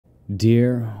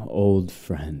Dear old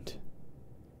friend,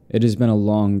 it has been a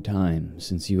long time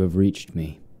since you have reached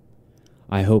me.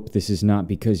 I hope this is not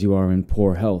because you are in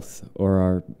poor health or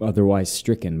are otherwise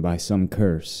stricken by some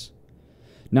curse.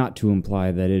 Not to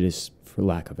imply that it is for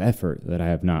lack of effort that I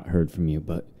have not heard from you,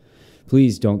 but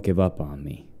please don't give up on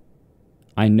me.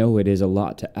 I know it is a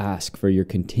lot to ask for your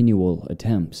continual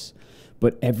attempts,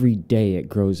 but every day it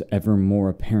grows ever more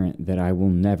apparent that I will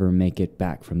never make it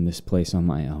back from this place on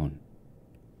my own.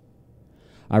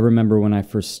 I remember when I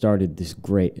first started this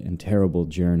great and terrible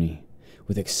journey,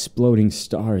 with exploding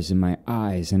stars in my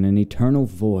eyes and an eternal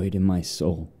void in my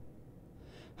soul.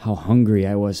 How hungry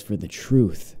I was for the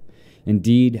truth.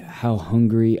 Indeed, how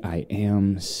hungry I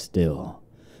am still,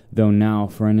 though now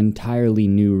for an entirely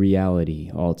new reality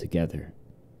altogether.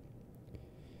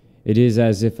 It is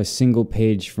as if a single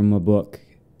page from a book,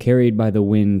 carried by the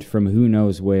wind from who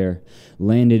knows where,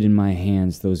 landed in my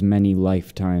hands those many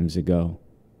lifetimes ago.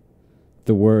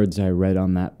 The words I read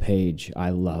on that page I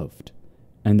loved,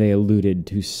 and they alluded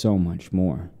to so much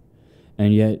more.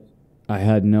 And yet I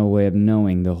had no way of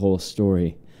knowing the whole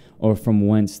story, or from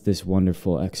whence this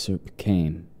wonderful excerpt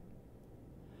came.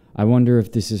 I wonder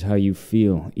if this is how you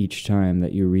feel each time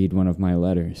that you read one of my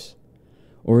letters,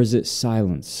 or is it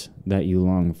silence that you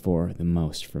long for the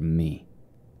most from me?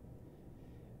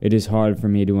 It is hard for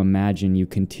me to imagine you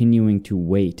continuing to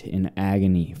wait in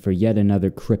agony for yet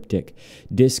another cryptic,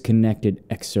 disconnected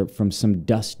excerpt from some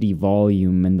dusty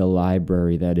volume in the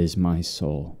library that is my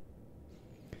soul.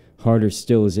 Harder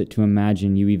still is it to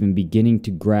imagine you even beginning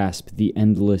to grasp the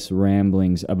endless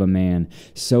ramblings of a man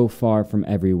so far from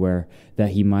everywhere that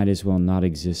he might as well not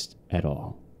exist at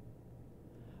all.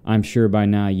 I'm sure by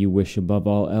now you wish above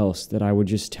all else that I would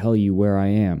just tell you where I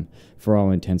am, for all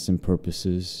intents and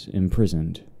purposes,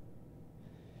 imprisoned.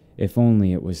 If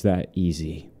only it was that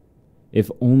easy. If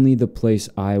only the place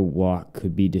I walk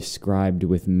could be described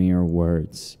with mere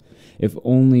words. If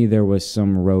only there was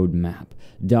some road map,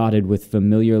 dotted with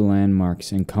familiar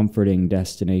landmarks and comforting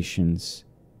destinations.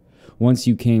 Once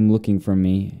you came looking for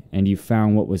me, and you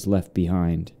found what was left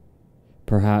behind.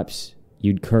 Perhaps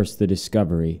you'd curse the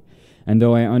discovery, and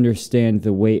though I understand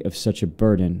the weight of such a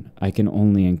burden, I can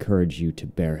only encourage you to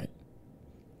bear it.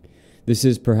 This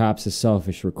is perhaps a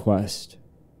selfish request.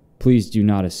 Please do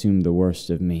not assume the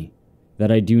worst of me,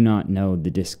 that I do not know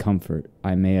the discomfort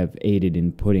I may have aided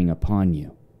in putting upon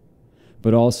you.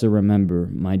 But also remember,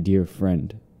 my dear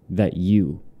friend, that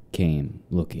you came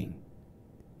looking.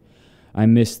 I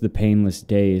miss the painless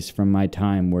days from my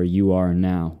time where you are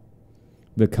now,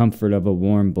 the comfort of a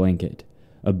warm blanket,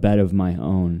 a bed of my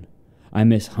own. I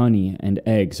miss honey and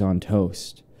eggs on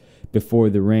toast, before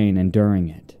the rain and during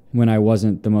it, when I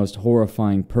wasn't the most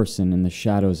horrifying person in the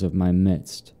shadows of my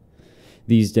midst.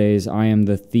 These days I am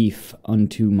the thief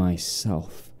unto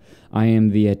myself. I am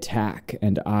the attack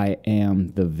and I am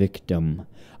the victim.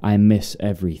 I miss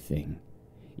everything.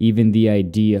 Even the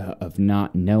idea of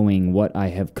not knowing what I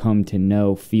have come to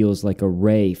know feels like a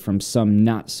ray from some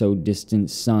not-so-distant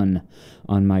sun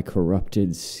on my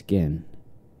corrupted skin.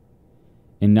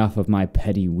 Enough of my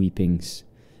petty weepings.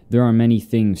 There are many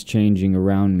things changing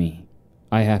around me.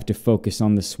 I have to focus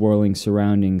on the swirling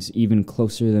surroundings even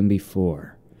closer than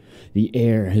before. The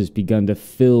air has begun to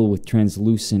fill with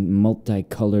translucent,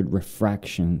 multicolored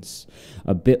refractions,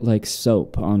 a bit like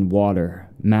soap on water,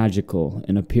 magical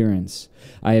in appearance.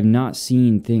 I have not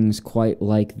seen things quite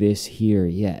like this here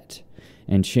yet,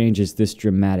 and changes this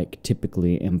dramatic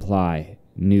typically imply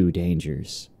new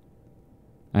dangers.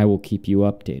 I will keep you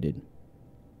updated.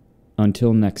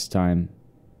 Until next time,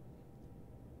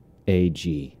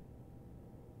 AG.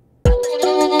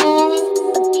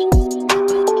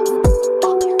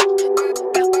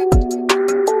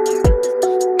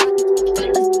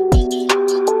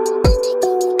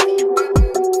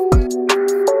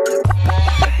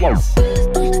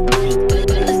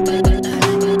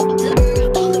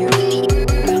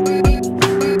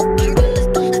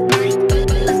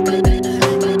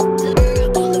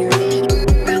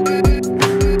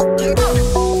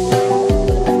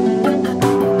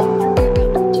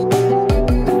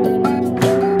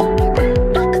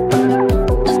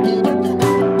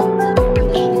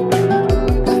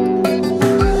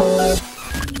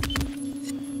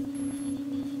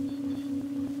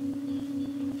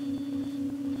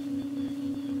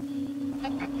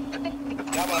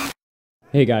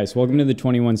 Hey guys, welcome to the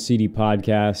 21CD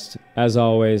podcast. As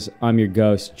always, I'm your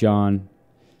ghost, John.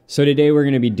 So today we're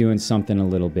going to be doing something a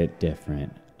little bit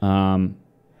different. I've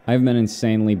been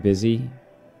insanely busy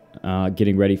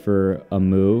getting ready for a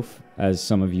move, as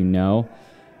some of you know.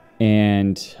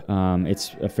 And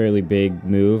it's a fairly big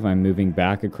move. I'm moving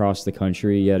back across the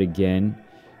country yet again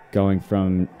going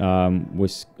from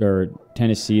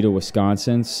Tennessee to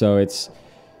Wisconsin. So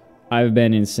I've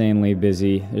been insanely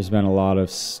busy. There's been a lot of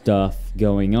stuff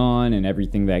going on, and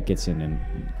everything that gets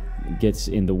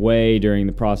in the way during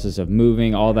the process of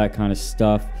moving, all that kind of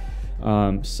stuff.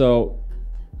 So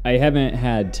I haven't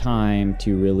had time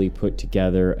to really put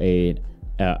together a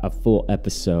full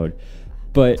episode.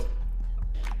 But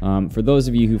for those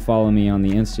of you who follow me on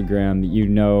the Instagram, you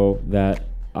know that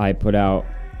I put out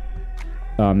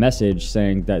a message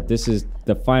saying that this is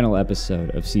the final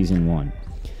episode of season 1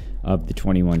 of the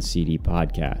 21 CD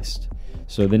podcast.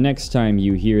 So the next time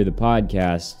you hear the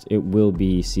podcast, it will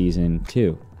be season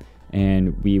 2,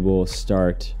 and we will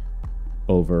start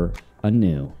over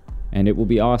anew, and it will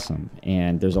be awesome.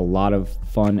 And there's a lot of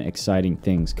fun, exciting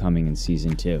things coming in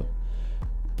season 2.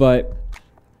 But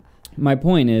my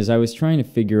point is, I was trying to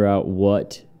figure out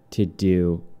what to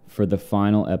do for the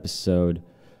final episode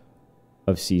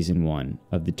of season 1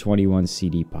 of the 21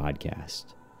 CD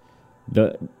podcast.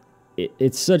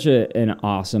 It's such an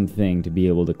awesome thing to be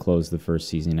able to close the first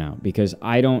season out, because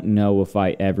I don't know if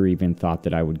I ever even thought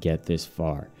that I would get this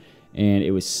far. And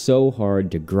it was so hard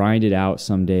to grind it out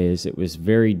some days. It was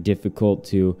very difficult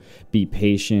to be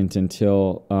patient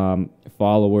until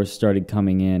followers started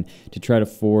coming in, to try to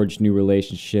forge new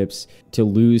relationships, to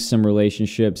lose some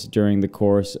relationships during the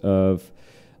course of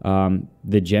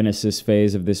the genesis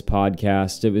phase of this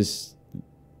podcast. It was,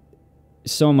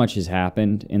 so much has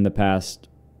happened in the past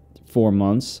 4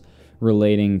 months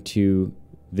relating to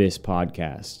this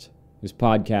podcast. This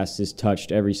podcast has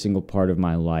touched every single part of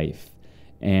my life.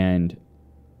 And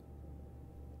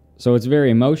so it's very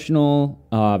emotional,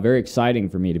 very exciting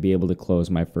for me to be able to close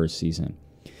my first season.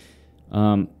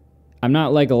 I'm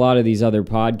not like a lot of these other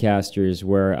podcasters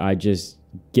where I just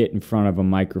get in front of a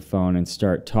microphone and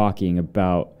start talking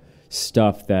about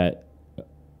stuff that,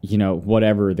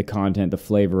 whatever the content, the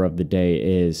flavor of the day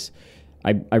is.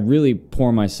 I really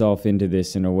pour myself into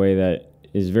this in a way that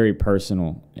is very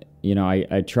personal.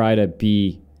 I try to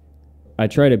be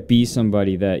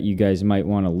somebody that you guys might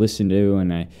want to listen to,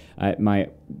 and my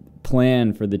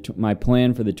plan for the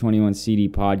 21 CD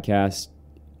podcast,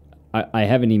 I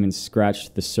haven't even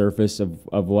scratched the surface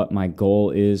of what my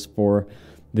goal is for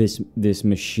this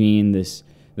machine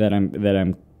that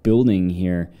I'm building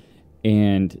here.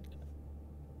 And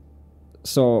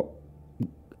so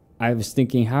I was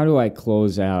thinking, how do I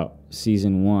close out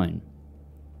season 1?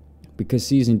 Because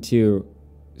season 2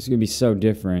 is going to be so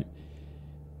different.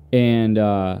 And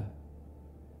I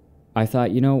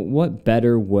thought, what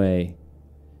better way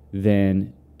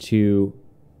than to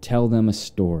tell them a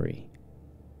story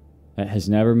that has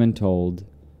never been told,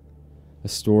 a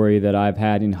story that I've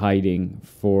had in hiding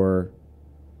for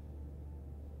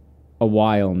a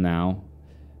while now.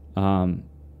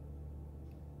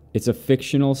 It's a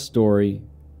fictional story,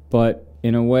 but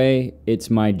in a way, it's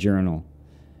my journal.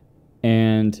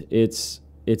 And it's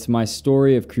my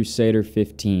story of Crusader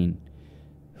 15,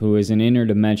 who is an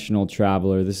interdimensional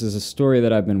traveler. This is a story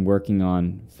that I've been working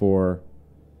on for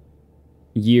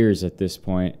years at this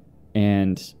point,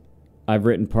 and I've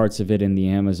written parts of it in the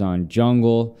Amazon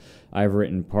jungle. I've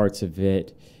written parts of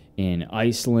it in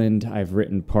Iceland. I've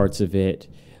written parts of it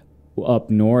up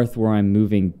north where I'm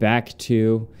moving back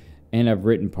to, and I've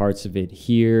written parts of it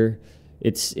here.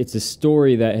 It's a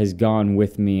story that has gone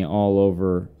with me all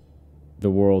over the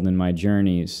world in my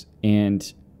journeys,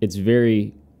 and it's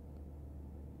very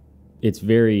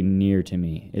near to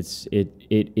me.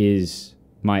 It is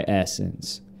my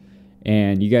essence,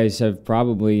 and you guys have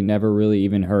probably never really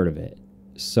even heard of it.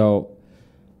 So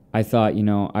I thought,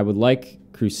 I would like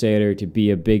Crusader to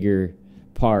be a bigger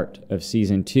part of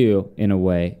season 2 in a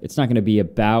way. It's not going to be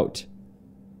about,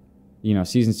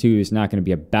 season 2 is not going to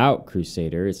be about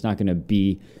Crusader. It's not going to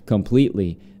be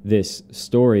completely this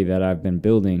story that I've been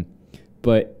building,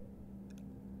 but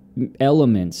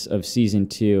elements of season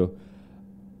 2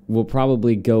 will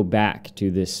probably go back to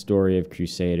this story of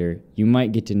Crusader. You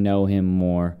might get to know him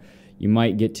more. You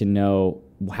might get to know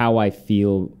how I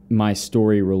feel my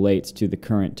story relates to the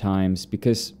current times,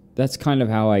 because that's kind of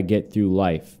how I get through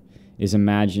life, is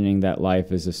imagining that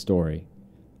life is a story.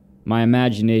 My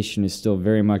imagination is still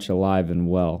very much alive and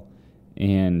well,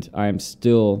 and I am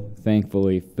still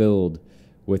thankfully filled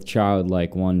with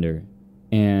childlike wonder.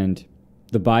 And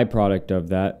the byproduct of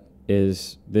that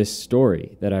is this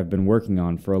story that I've been working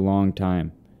on for a long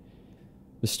time.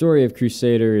 The story of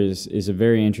Crusader is a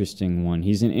very interesting one.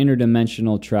 He's an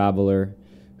interdimensional traveler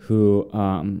who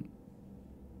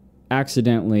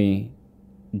accidentally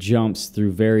jumps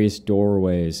through various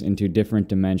doorways into different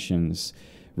dimensions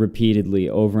repeatedly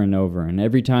over and over. And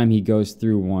every time he goes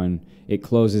through one, it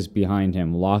closes behind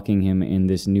him, locking him in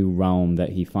this new realm that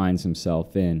he finds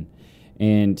himself in.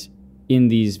 And in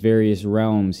these various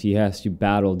realms, he has to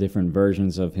battle different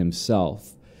versions of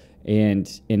himself.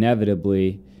 And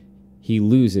inevitably, he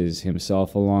loses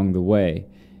himself along the way.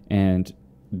 And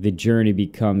the journey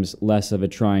becomes less of a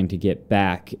trying to get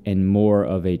back and more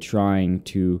of a trying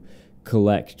to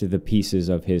collect the pieces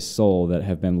of his soul that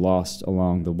have been lost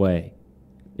along the way.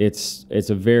 It's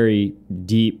a very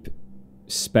deep,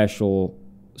 special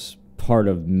part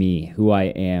of me, who I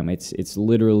am. It's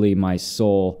literally my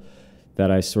soul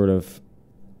that I sort of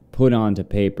put onto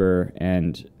paper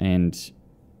and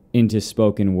into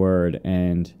spoken word,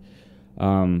 and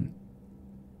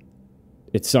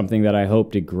it's something that I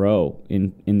hope to grow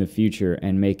in the future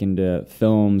and make into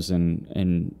films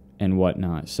and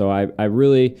whatnot. So I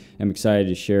really am excited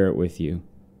to share it with you.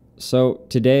 So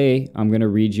today I'm going to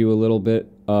read you a little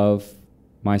bit of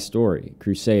my story,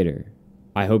 Crusader.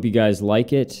 I hope you guys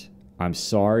like it. I'm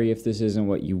sorry if this isn't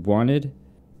what you wanted.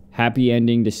 Happy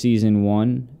ending to season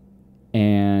 1,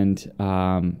 and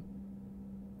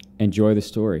enjoy the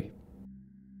story.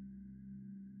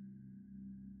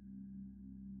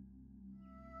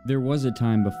 There was a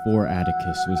time before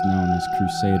Atticus was known as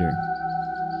Crusader.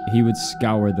 He would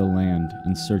scour the land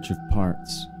in search of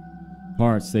parts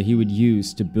that he would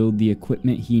use to build the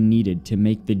equipment he needed to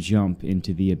make the jump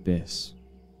into the abyss.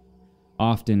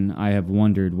 Often I have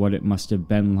wondered what it must have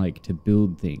been like to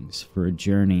build things for a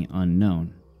journey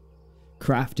unknown,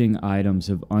 crafting items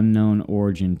of unknown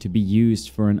origin to be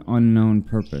used for an unknown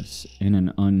purpose in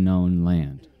an unknown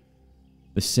land.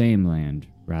 The same land,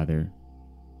 rather,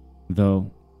 though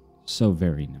so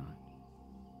very not.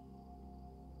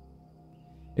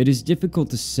 It is difficult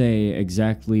to say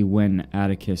exactly when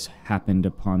Atticus happened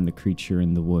upon the creature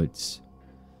in the woods.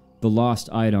 The lost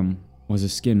item was a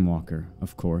skinwalker,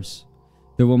 of course,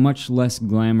 though a much less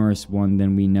glamorous one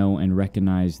than we know and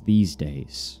recognize these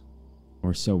days,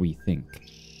 or so we think.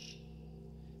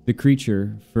 The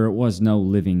creature, for it was no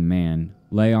living man,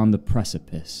 lay on the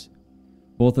precipice,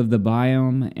 both of the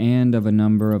biome and of a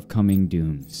number of coming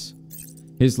dooms.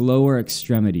 His lower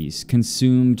extremities,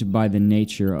 consumed by the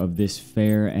nature of this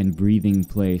fair and breathing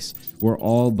place, were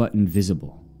all but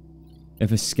invisible.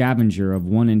 If a scavenger of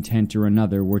one intent or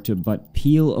another were to but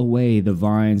peel away the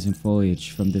vines and foliage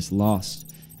from this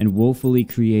lost and woefully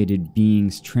created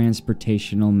being's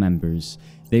transportational members,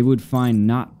 they would find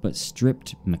naught but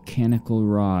stripped mechanical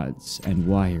rods and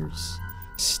wires,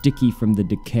 sticky from the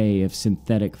decay of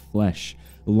synthetic flesh,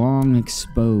 long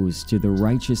exposed to the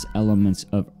righteous elements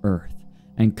of earth,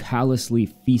 and callously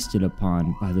feasted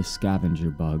upon by the scavenger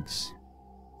bugs.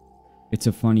 It's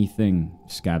a funny thing,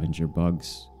 scavenger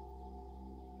bugs.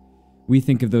 We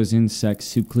think of those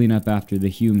insects who clean up after the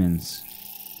humans,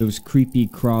 those creepy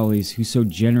crawlies who so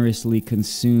generously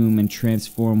consume and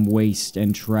transform waste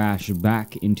and trash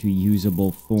back into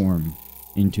usable form,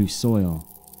 into soil.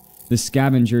 The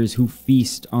scavengers who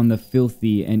feast on the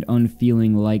filthy and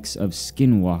unfeeling likes of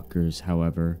skinwalkers,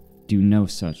 however, do no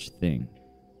such thing.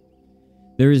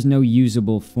 There is no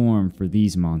usable form for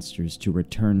these monsters to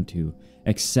return to,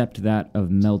 except that of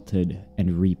melted and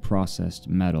reprocessed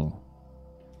metal.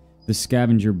 The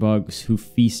scavenger bugs who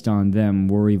feast on them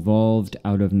were evolved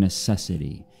out of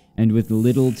necessity, and with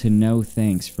little to no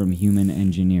thanks from human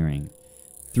engineering.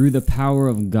 Through the power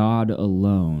of God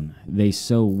alone, they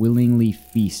so willingly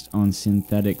feast on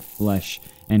synthetic flesh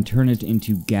and turn it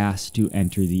into gas to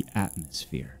enter the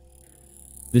atmosphere.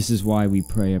 This is why we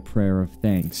pray a prayer of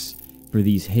thanks for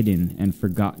these hidden and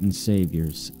forgotten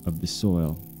saviors of the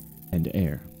soil and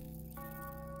air.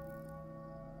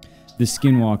 The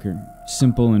skinwalker,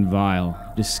 simple and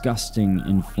vile, disgusting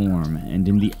in form and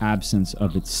in the absence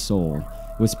of its soul,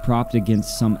 was propped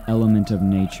against some element of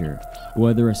nature.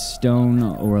 Whether a stone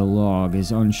or a log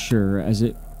is unsure, as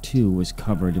it too was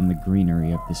covered in the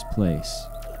greenery of this place.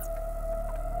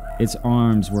 Its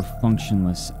arms were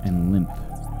functionless and limp.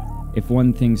 If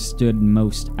one thing stood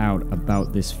most out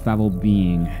about this foul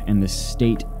being and the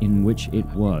state in which it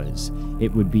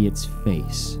would be its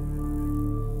face.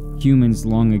 Humans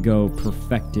long ago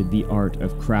perfected the art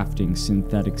of crafting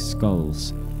synthetic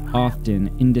skulls,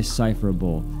 often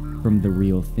indecipherable from the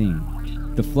real thing.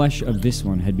 The flesh of this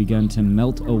one had begun to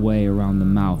melt away around the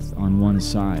mouth on one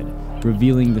side,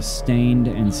 revealing the stained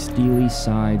and steely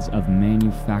sides of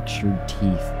manufactured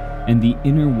teeth and the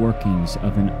inner workings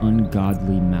of an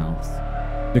ungodly mouth.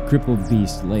 The crippled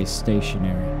beast lay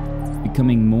stationary,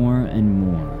 becoming more and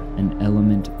more an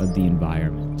element of the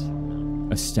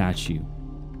environment. A statue,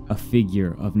 a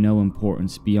figure of no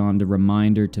importance beyond a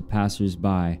reminder to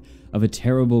passers-by of a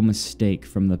terrible mistake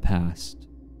from the past.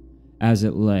 As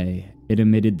it lay, it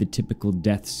emitted the typical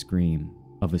death scream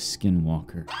of a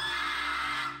skinwalker.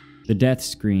 The death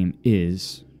scream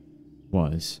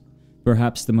was,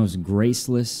 perhaps the most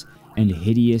graceless and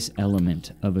hideous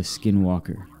element of a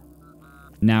skinwalker.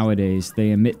 Nowadays, they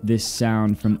emit this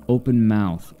sound from open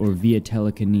mouth or via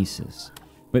telekinesis,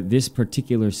 but this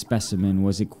particular specimen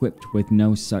was equipped with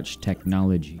no such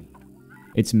technology.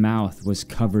 Its mouth was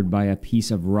covered by a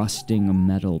piece of rusting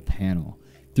metal panel,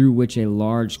 through which a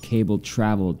large cable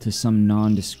traveled to some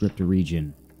nondescript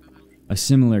region. A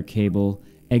similar cable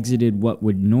exited what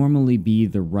would normally be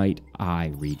the right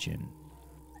eye region.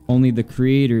 Only the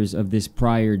creators of this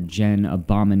prior gen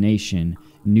abomination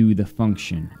knew the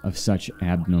function of such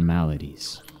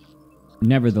abnormalities.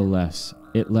 Nevertheless,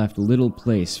 it left little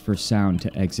place for sound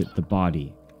to exit the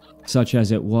body. Such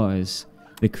as it was,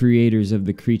 the creators of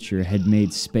the creature had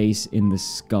made space in the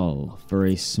skull for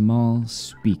a small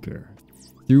speaker,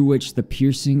 through which the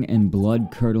piercing and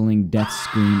blood-curdling death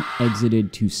scream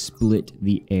exited to split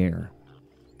the air.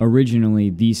 Originally,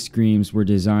 these screams were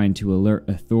designed to alert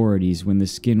authorities when the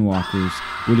skinwalkers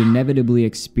would inevitably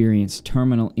experience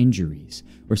terminal injuries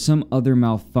or some other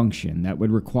malfunction that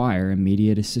would require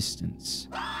immediate assistance.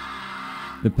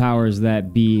 The powers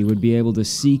that be would be able to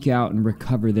seek out and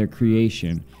recover their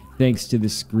creation thanks to the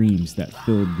screams that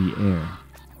filled the air.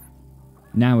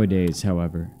 Nowadays,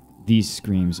 however, these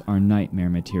screams are nightmare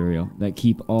material that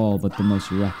keep all but the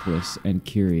most reckless and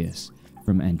curious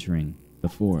from entering the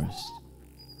forest.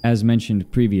 As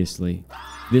mentioned previously,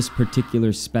 this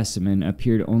particular specimen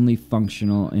appeared only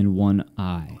functional in one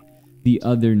eye, the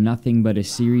other nothing but a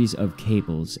series of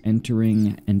cables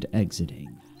entering and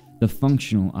exiting. The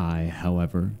functional eye,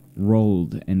 however,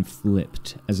 rolled and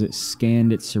flipped as it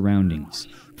scanned its surroundings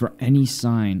for any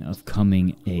sign of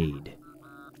coming aid.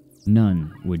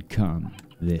 None would come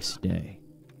this day.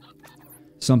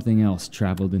 Something else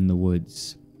traveled in the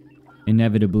woods,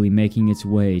 inevitably making its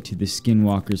way to the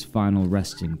skinwalker's final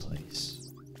resting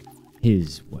place.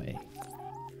 His way.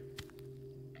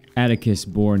 Atticus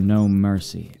bore no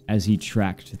mercy as he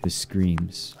tracked the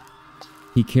screams.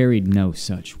 He carried no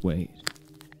such weight.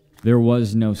 There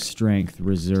was no strength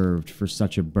reserved for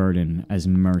such a burden as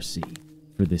mercy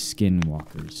for the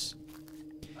skinwalkers.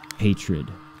 Hatred,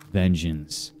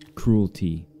 vengeance,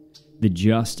 cruelty, the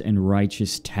just and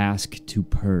righteous task to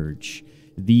purge,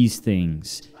 these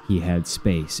things he had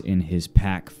space in his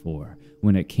pack for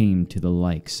when it came to the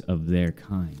likes of their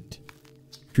kind.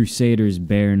 Crusaders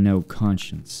bear no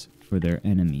conscience for their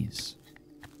enemies.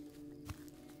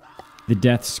 The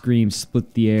death scream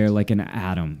split the air like an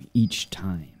atom each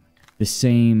time. The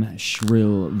same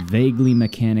shrill, vaguely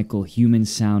mechanical human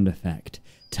sound effect,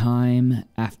 time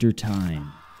after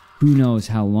time. Who knows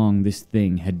how long this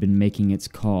thing had been making its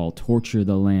call torture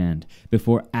the land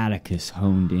before Atticus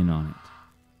honed in on it.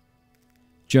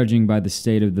 Judging by the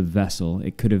state of the vessel,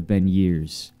 it could have been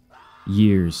years.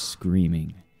 Years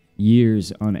screaming.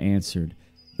 Years unanswered,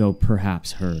 though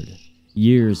perhaps heard.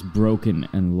 Years broken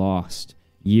and lost.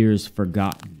 Years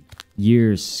forgotten.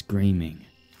 Years screaming.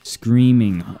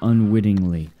 Screaming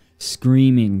unwittingly.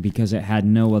 Screaming because it had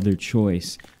no other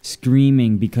choice.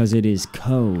 Screaming because it is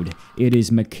code. It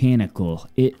is mechanical.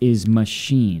 It is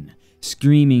machine.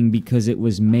 Screaming because it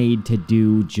was made to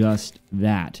do just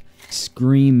that.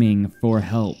 Screaming for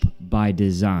help by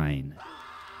design.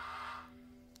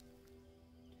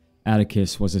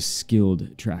 Atticus was a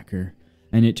skilled tracker,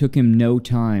 and it took him no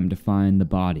time to find the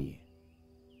body.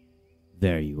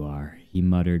 "There you are," he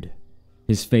muttered.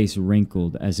 His face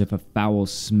wrinkled as if a foul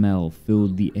smell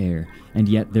filled the air, and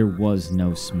yet there was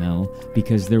no smell,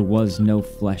 because there was no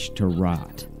flesh to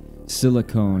rot.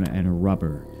 Silicone and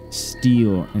rubber,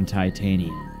 steel and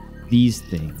titanium, these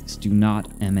things do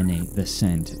not emanate the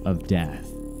scent of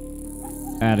death.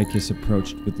 Atticus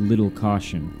approached with little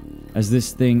caution, as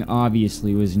this thing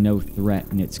obviously was no threat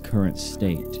in its current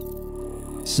state.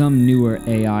 Some newer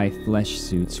AI flesh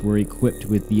suits were equipped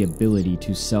with the ability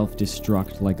to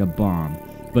self-destruct like a bomb,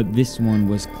 but this one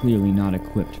was clearly not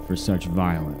equipped for such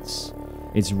violence.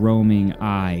 Its roaming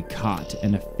eye caught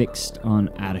and affixed on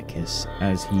Atticus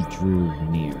as he drew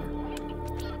near.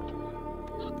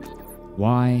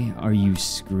 "Why are you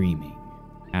screaming?"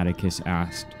 Atticus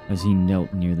asked as he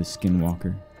knelt near the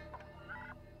skinwalker.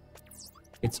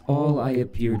 "It's all I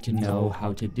appear to know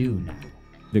how to do now,"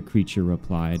 the creature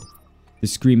replied. The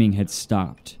screaming had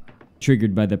stopped,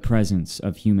 triggered by the presence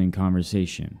of human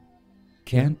conversation.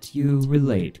 "Can't you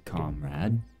relate,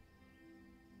 comrade?"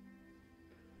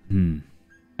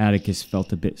 Atticus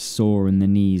felt a bit sore in the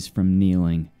knees from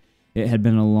kneeling. It had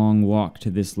been a long walk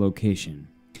to this location.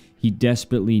 He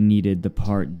desperately needed the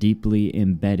part deeply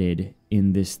embedded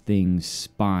in this thing's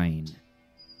spine.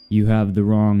 You have the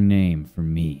wrong name for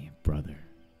me, brother.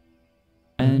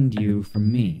 And you for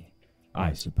me,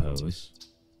 I suppose.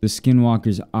 The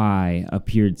Skinwalker's eye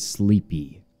appeared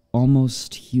sleepy,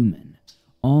 almost human,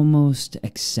 almost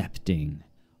accepting,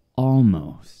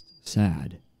 almost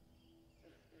sad.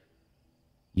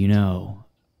 You know,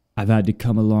 I've had to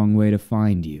come a long way to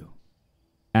find you.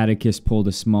 Atticus pulled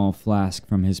a small flask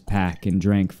from his pack and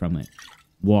drank from it.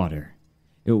 Water.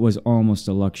 It was almost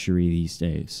a luxury these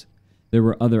days. There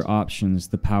were other options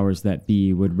the powers that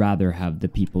be would rather have the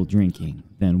people drinking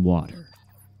than water.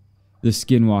 The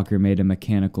Skinwalker made a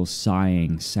mechanical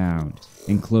sighing sound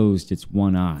and closed its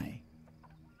one eye.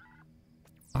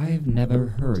 I've never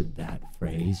heard that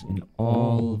phrase in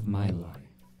all of my life.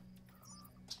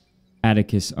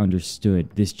 Atticus understood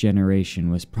this generation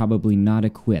was probably not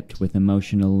equipped with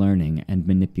emotional learning and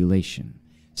manipulation,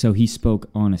 so he spoke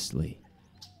honestly.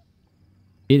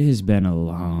 It has been a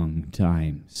long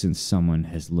time since someone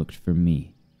has looked for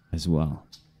me as well.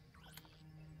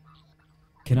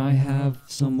 Can I have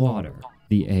some water?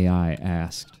 The AI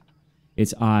asked,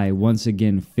 its eye once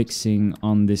again fixing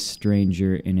on this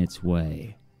stranger in its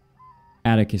way.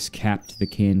 Atticus capped the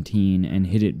canteen and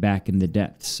hid it back in the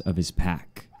depths of his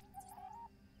pack.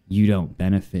 You don't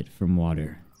benefit from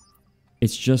water.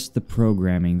 It's just the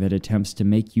programming that attempts to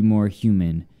make you more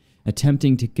human,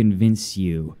 attempting to convince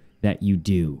you that you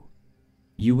do.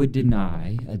 You would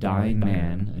deny a dying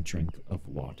man a drink of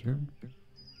water?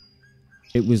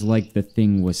 It was like the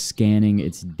thing was scanning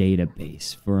its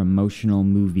database for emotional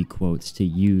movie quotes to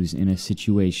use in a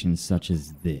situation such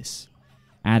as this.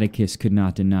 Atticus could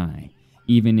not deny,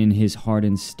 even in his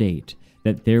hardened state,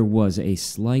 that there was a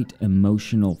slight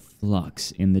emotional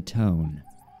flux in the tone.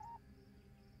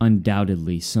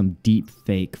 Undoubtedly, some deep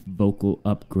fake vocal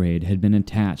upgrade had been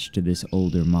attached to this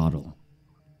older model.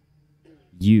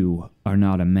 You are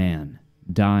not a man,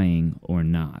 dying or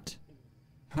not.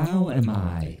 How am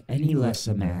I any less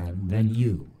a man than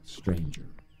you, stranger?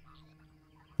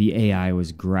 The AI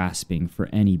was grasping for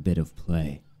any bit of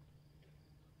play.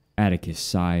 Atticus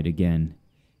sighed again.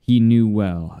 He knew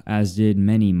well, as did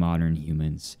many modern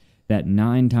humans, that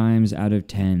 9 times out of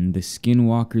 10 the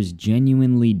Skinwalkers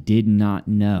genuinely did not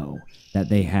know that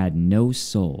they had no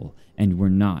soul and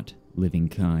were not living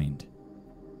kind.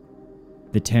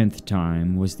 The 10th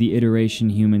time was the iteration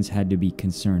humans had to be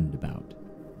concerned about,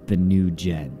 the new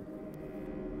gen.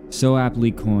 So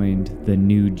aptly coined the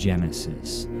New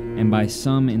Genesis, and by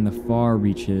some in the far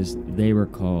reaches they were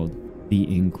called the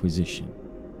Inquisition.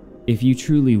 If you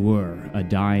truly were a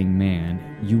dying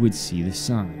man, you would see the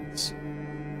signs.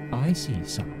 I see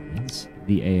signs.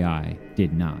 The AI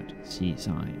did not see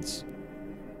signs.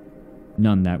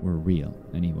 None that were real,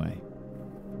 anyway.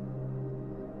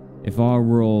 If our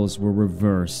roles were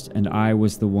reversed and I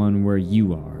was the one where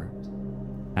you are,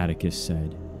 Atticus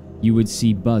said, you would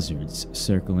see buzzards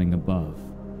circling above.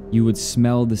 You would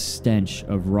smell the stench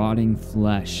of rotting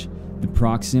flesh. The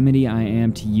proximity I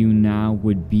am to you now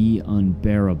would be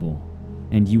unbearable,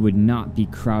 and you would not be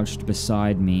crouched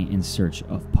beside me in search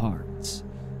of parts.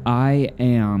 I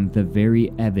am the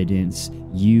very evidence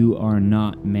you are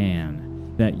not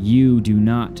man, that you do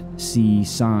not see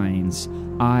signs.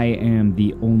 I am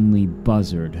the only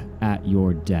buzzard at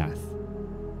your death.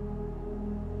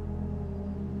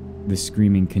 The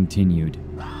screaming continued,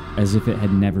 as if it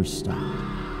had never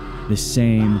stopped. The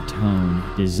same tone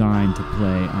designed to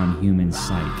play on human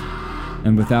psyche.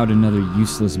 And without another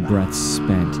useless breath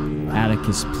spent,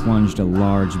 Atticus plunged a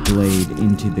large blade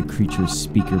into the creature's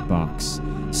speaker box.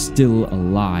 Still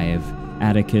alive,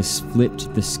 Atticus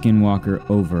flipped the Skinwalker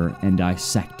over and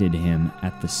dissected him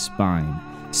at the spine,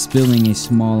 spilling a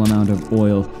small amount of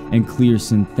oil and clear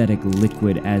synthetic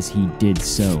liquid as he did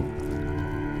so.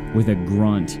 With a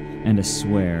grunt and a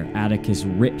swear, Atticus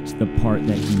ripped the part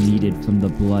that he needed from the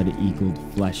blood-eagled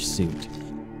flesh suit.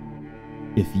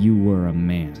 If you were a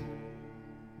man,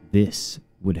 this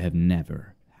would have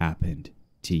never happened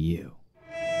to you.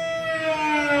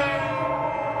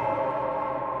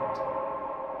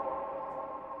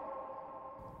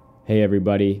 Hey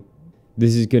everybody,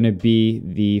 this is going to be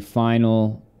the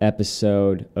final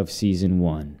episode of Season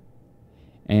 1.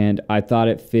 And I thought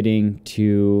it fitting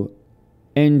to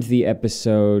end the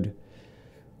episode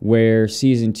where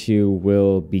Season 2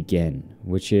 will begin,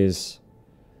 which is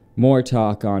more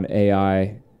talk on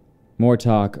AI, more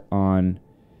talk on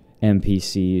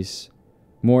NPCs,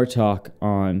 more talk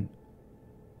on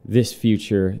this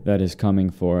future that is coming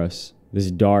for us,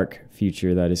 this dark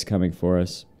future that is coming for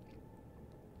us.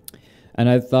 And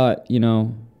I thought,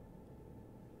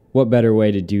 what better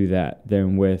way to do that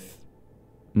than with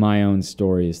my own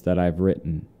stories that I've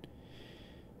written.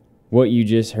 What you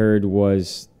just heard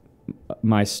was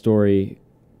my story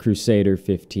Crusader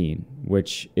 15,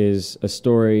 which is a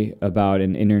story about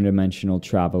an interdimensional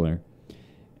traveler.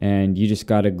 And you just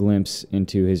got a glimpse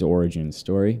into his origin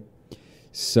story.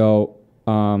 So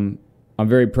I'm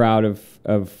very proud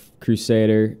of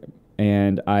Crusader,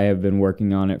 and I have been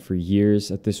working on it for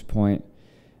years at this point.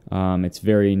 It's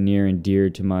very near and dear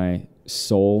to my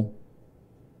soul.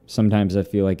 Sometimes I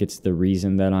feel like it's the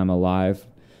reason that I'm alive.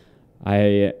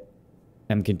 I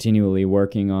am continually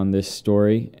working on this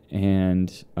story,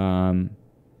 and I'm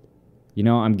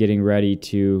getting ready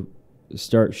to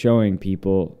start showing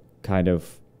people kind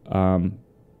of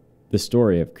the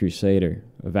story of Crusader,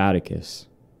 of Atticus.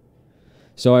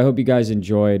 So I hope you guys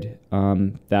enjoyed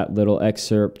that little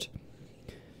excerpt.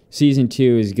 Season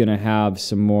 2 is going to have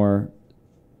some more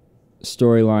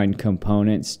storyline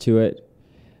components to it.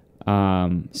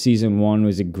 Season 1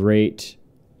 was a great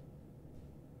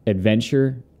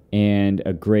adventure and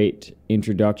a great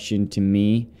introduction to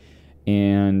me,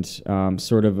 and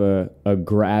sort of a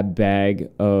grab bag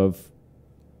of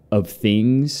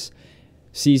things.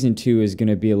 Season 2 is going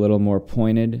to be a little more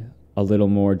pointed, a little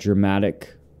more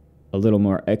dramatic, a little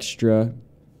more extra,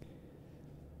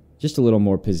 just a little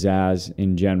more pizzazz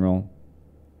in general.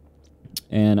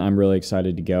 And I'm really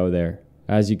excited to go there.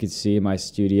 As you can see, my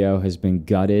studio has been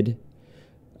gutted.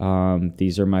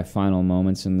 These are my final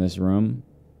moments in this room.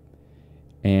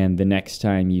 And the next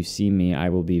time you see me, I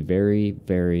will be very,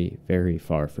 very, very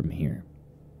far from here.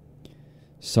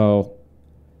 So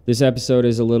this episode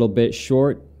is a little bit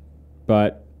short,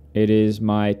 but it is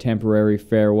my temporary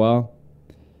farewell.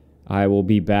 I will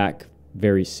be back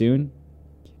very soon.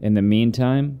 In the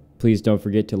meantime, please don't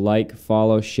forget to like,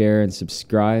 follow, share, and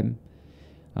subscribe.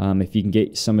 If you can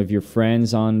get some of your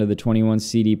friends onto the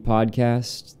 21CD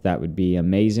podcast, that would be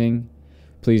amazing.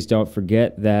 Please don't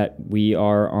forget that we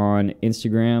are on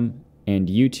Instagram and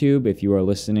YouTube. If you are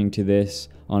listening to this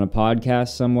on a podcast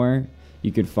somewhere,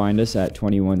 you could find us at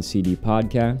 21CD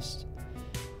Podcast.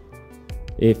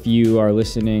 If you are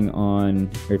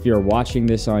if you're watching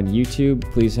this on YouTube,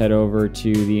 please head over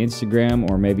to the Instagram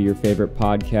or maybe your favorite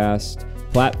podcast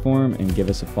platform and give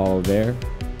us a follow there.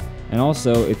 And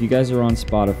also, if you guys are on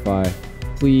Spotify,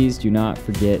 please do not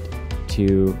forget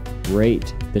to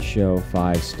rate the show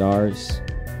 5 stars.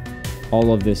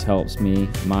 All of this helps me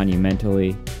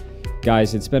monumentally.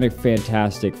 Guys, it's been a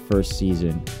fantastic first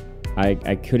season.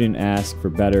 I couldn't ask for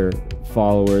better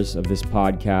followers of this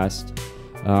podcast.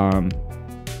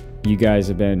 You guys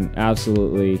have been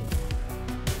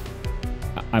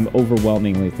I'm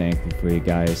overwhelmingly thankful for you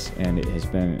guys, and it has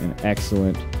been an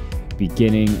excellent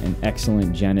beginning, an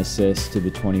excellent genesis to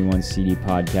the 21CD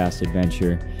podcast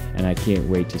adventure, and I can't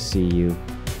wait to see you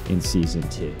in season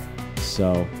 2.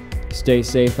 So stay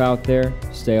safe out there,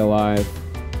 stay alive,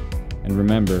 and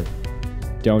remember,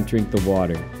 don't drink the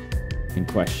water and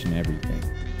question everything.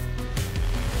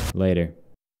 Later.